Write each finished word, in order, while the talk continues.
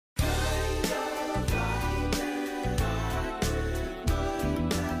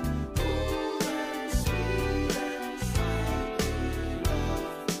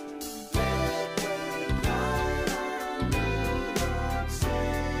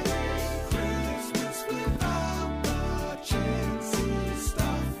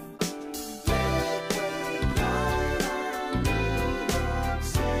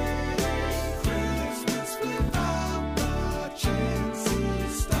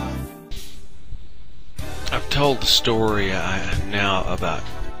told the story now about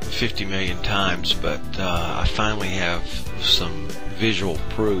 50 million times, but I finally have some visual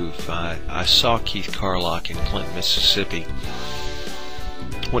proof. I saw Keith Carlock in Clinton, Mississippi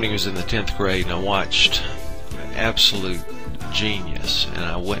when he was in the 10th grade, and I watched Absolute Genius, and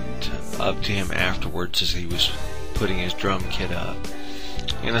I went up to him afterwards as he was putting his drum kit up,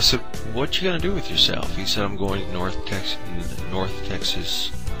 and I said, "What you gonna do with yourself?" He said, "I'm going to North Texas.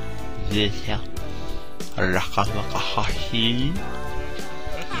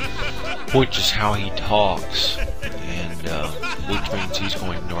 Which is how he talks, and which means he's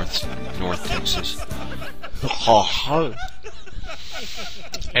going North Texas.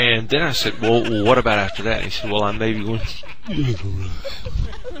 And then I said, "Well, what about after that?" He said, "Well, I may be going."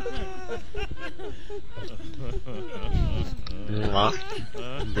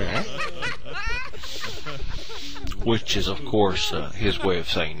 Which is, of course, his way of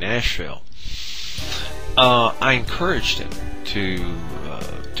saying Nashville. I encouraged him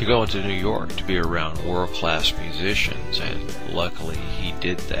to go into New York to be around world-class musicians, and luckily he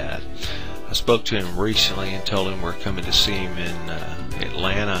did that. I spoke to him recently and told him we're coming to see him in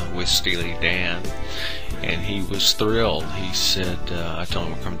Atlanta with Steely Dan, and he was thrilled. He said, I told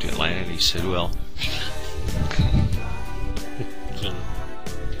him we're coming to Atlanta, and he said, "Well,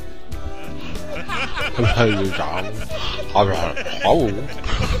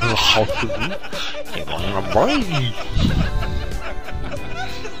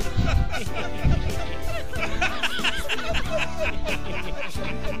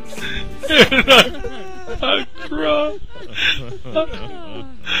 I cried.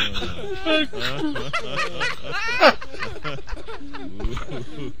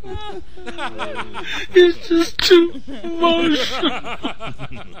 It's just too emotional.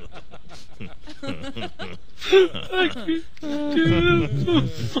 I can't do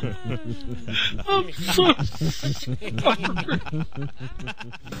this. I'm so sorry.